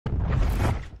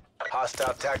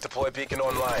Hostile TAC deploy beacon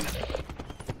online.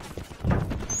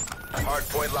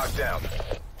 Hardpoint locked down.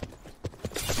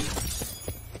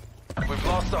 We've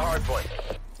lost the hardpoint.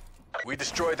 We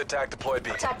destroyed the TAC deploy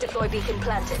beacon. TAC deploy beacon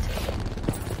planted.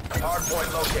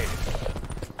 Hardpoint located.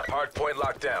 Hardpoint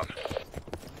locked down.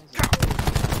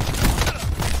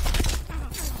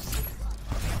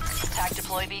 TAC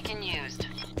deploy beacon used.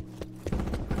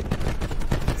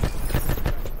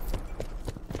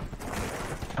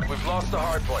 We've lost the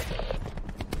hardpoint.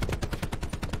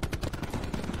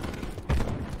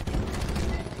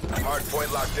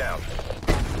 Hardpoint locked down.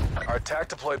 Our TAC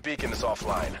deploy beacon is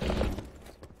offline.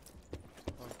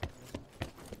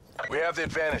 We have the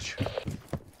advantage.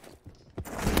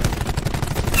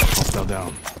 Hostile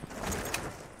down.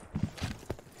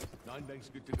 9 banks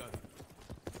good to go.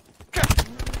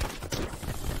 Testing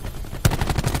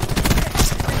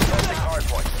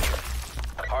hardpoint.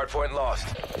 Hardpoint lost.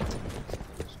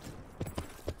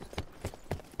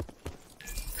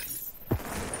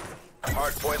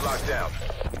 Hardpoint locked down.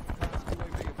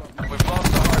 We've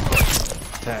lost the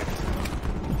hardpoint. Tagged.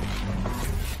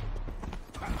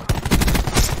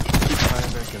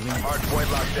 Hardpoint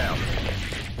locked down.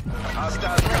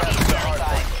 Hostiles captured the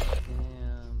hardpoint.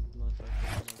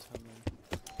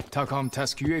 TACOM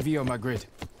task UAV on my grid.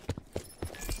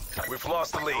 We've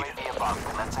lost the lead. UAV above,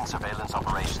 commencing surveillance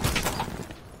operations.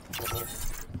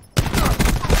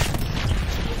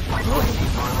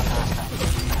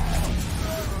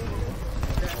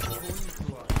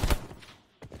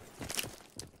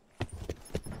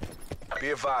 Be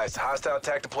advised, hostile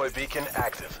TAC deploy beacon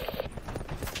active.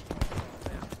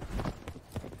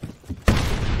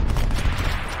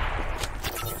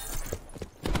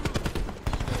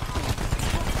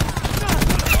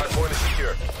 Hardpoint is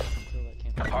secure.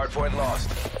 Hardpoint lost.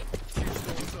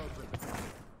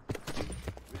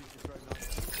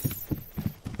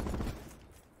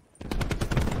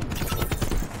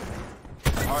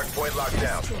 Hardpoint locked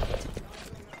down.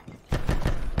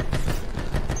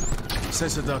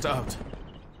 Sensor dart out.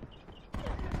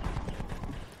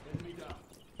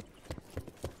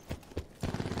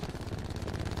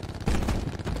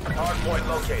 Hardpoint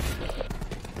located.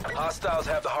 Hostiles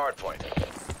have the hardpoint.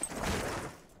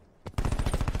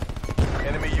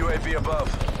 Enemy UAV above.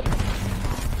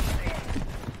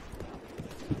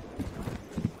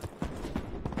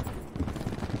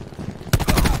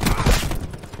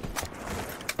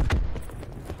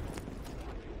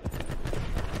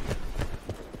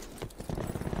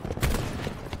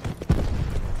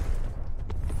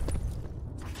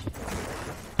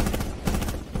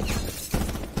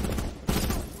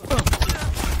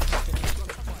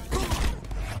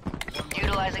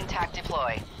 Utilizing TAC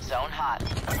deploy. Zone hot.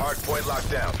 Hardpoint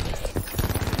locked down.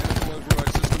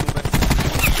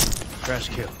 Crash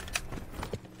kill.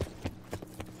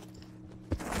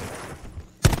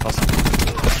 Hostile.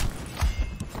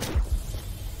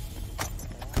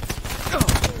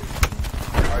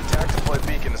 Our TAC deploy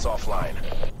beacon is offline.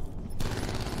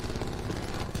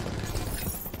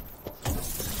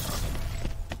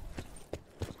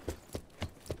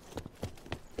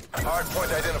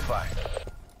 Hardpoint identified.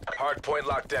 Hardpoint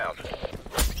locked down.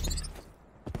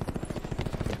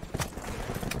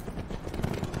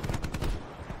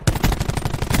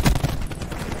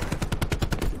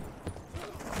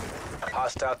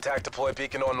 Hostile TAC deploy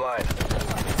beacon online.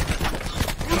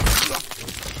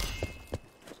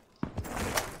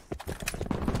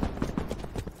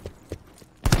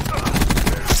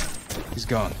 He's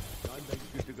gone. 9 banks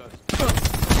good to go.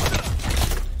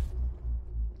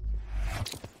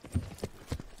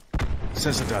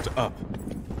 Sensor dart up.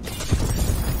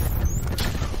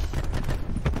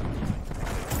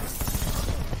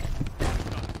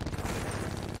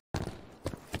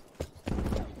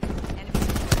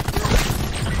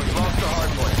 We've lost the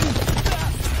hardpoint.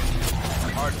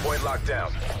 Hardpoint locked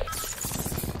down.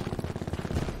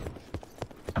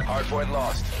 Hardpoint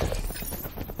lost.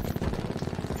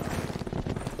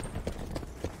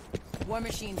 War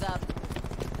machines up.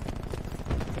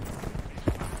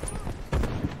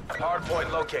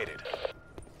 Hardpoint located.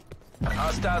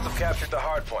 Hostiles have captured the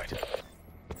hardpoint.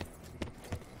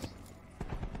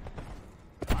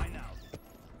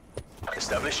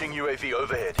 Establishing UAV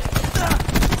overhead.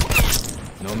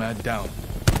 Nomad down.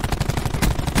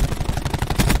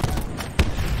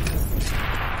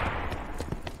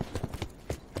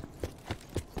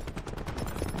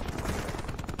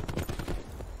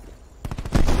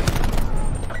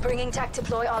 Bringing TAC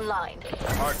deploy online.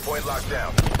 Hardpoint locked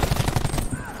down.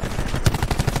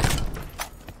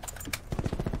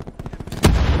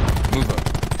 Move up.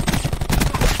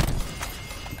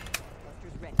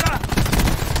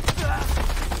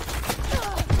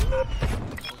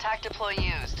 TAC TAC deploy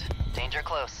used. Danger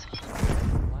close.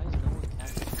 Why is no one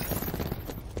catching?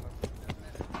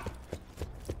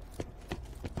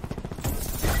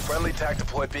 Friendly TAC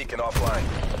deploy beacon offline.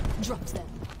 Drops them.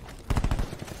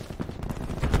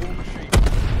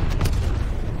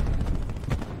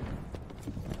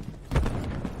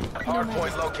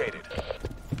 Hardpoint located.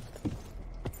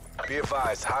 Be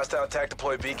advised, hostile TAC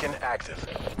deploy beacon active.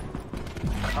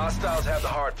 Hostiles have the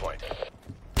hardpoint.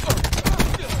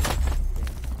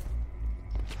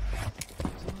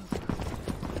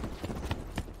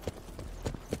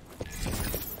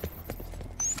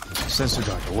 Sensor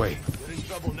dart away. We're in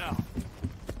trouble now.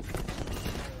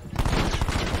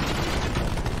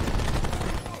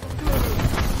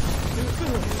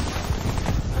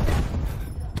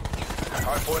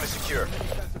 Hardpoint is secure.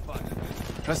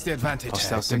 Press the advantage.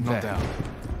 Hostile signal down.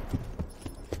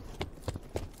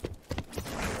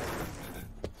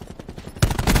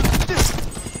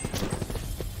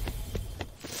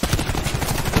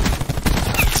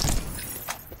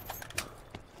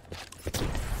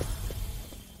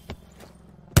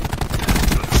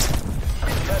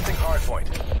 Testing hardpoint.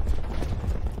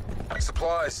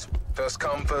 Supplies. First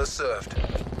come, first served.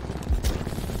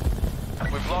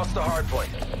 We've lost the hardpoint.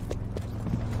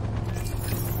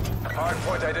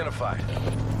 Hardpoint identified.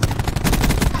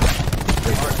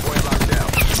 Hardpoint locked down.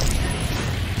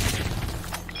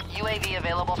 UAV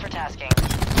available for tasking.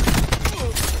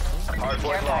 Hardpoint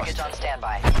Care package lost. on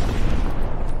standby.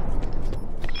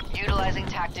 Utilizing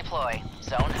TAC deploy.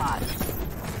 Zone hot.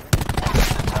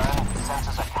 Return.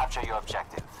 Sensors are capture your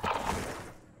objective.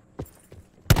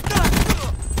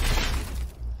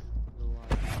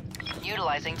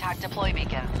 Utilizing TAC deploy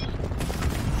beacon.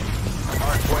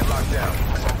 Hardpoint locked down.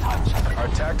 Our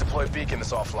TAC deploy beacon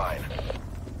is offline.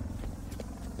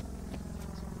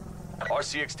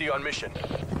 RCXD on mission.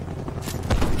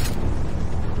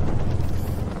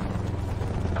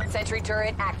 Sentry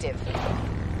turret active.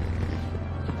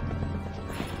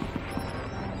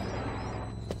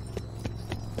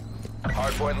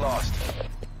 Hardpoint lost.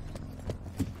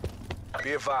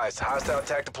 Be advised, hostile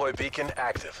TAC deploy beacon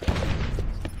active.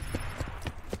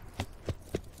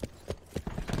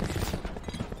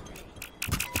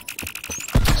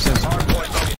 Sensor. Hardpoint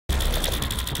located.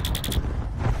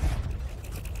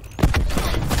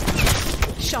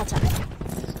 Shot at.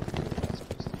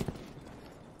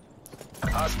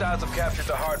 Hostiles have captured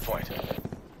the hardpoint.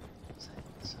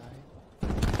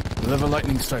 Deliver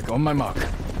lightning strike on my mark.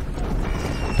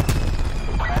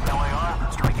 Bad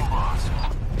LAR, striking blows.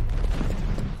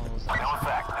 No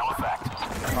effect, no effect.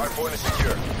 Hardpoint is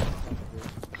secure.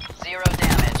 0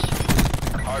 damage.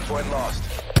 Hardpoint lost.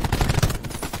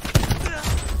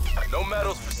 No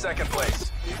medals for second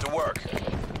place. To work.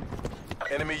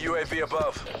 Enemy UAV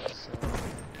above.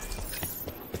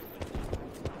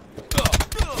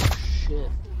 Shit.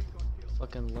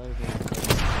 Fucking low here.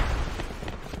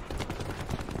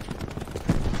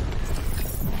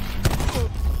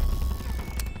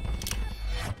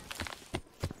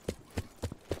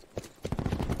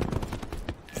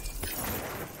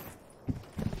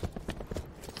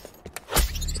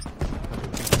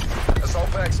 Assault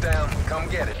pack's down. Come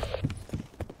get it.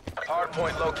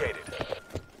 Hardpoint located.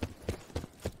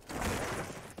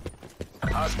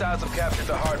 Hostiles have captured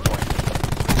the hardpoint.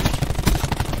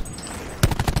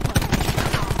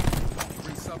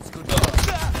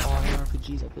 Oh,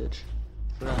 RPG's that bitch.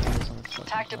 Forgot I had this on the fucking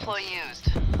TAC class. deploy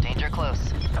used. Danger close.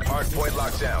 Hardpoint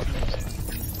locked down.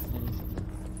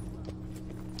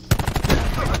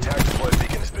 The TAC deploy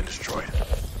beacon has been destroyed.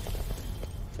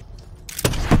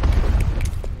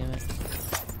 Damn it.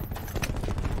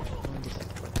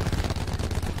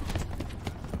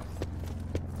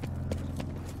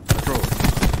 Throw it.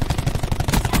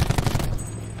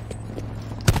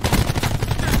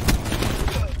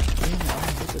 Damn, I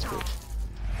hit this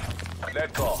bitch.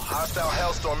 Net call. Hostile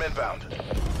Hellstorm inbound.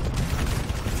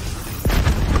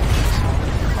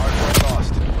 Hardpoint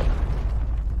lost.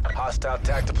 Hostile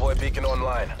TAC deploy beacon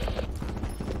online.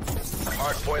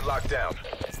 Hardpoint locked down.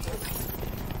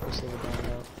 First save it down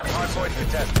out. Hardpoint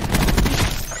contested.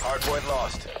 Hardpoint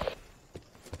lost.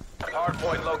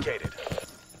 Hardpoint located.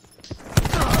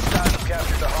 Hostiles have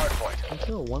captured the hardpoint. Can I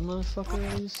kill one motherfucker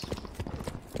at least?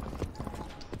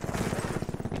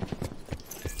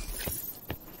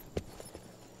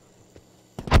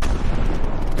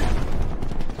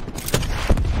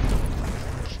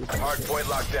 Shoot that shit. Hardpoint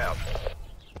locked down.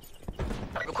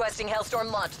 Requesting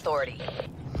Hellstorm launch authority.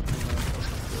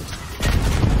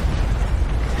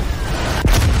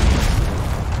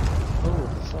 Oh,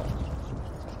 fuck.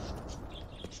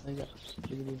 I got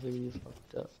really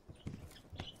fucked up.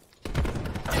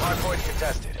 Hardpoint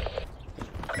contested.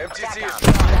 MTC is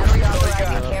SATCOM. Battery all we authorized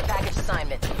got. care package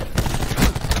assignment.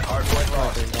 Hardpoint I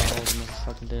lost. did not hold him.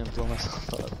 Fucking didn't blow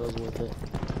myself up. That was worth it.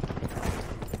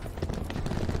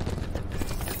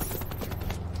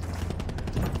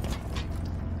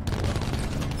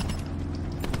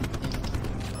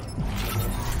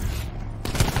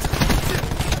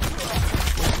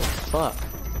 Fuck.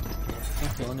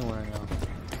 That's the only one I know.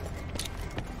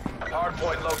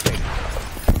 Hardpoint located.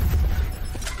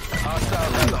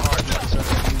 Hostiles have the hardpoint.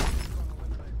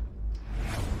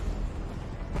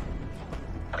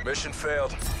 Mission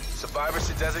failed. Survivors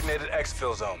to designated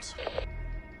exfil zones.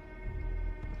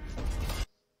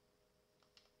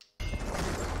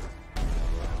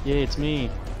 Yeah, it's me.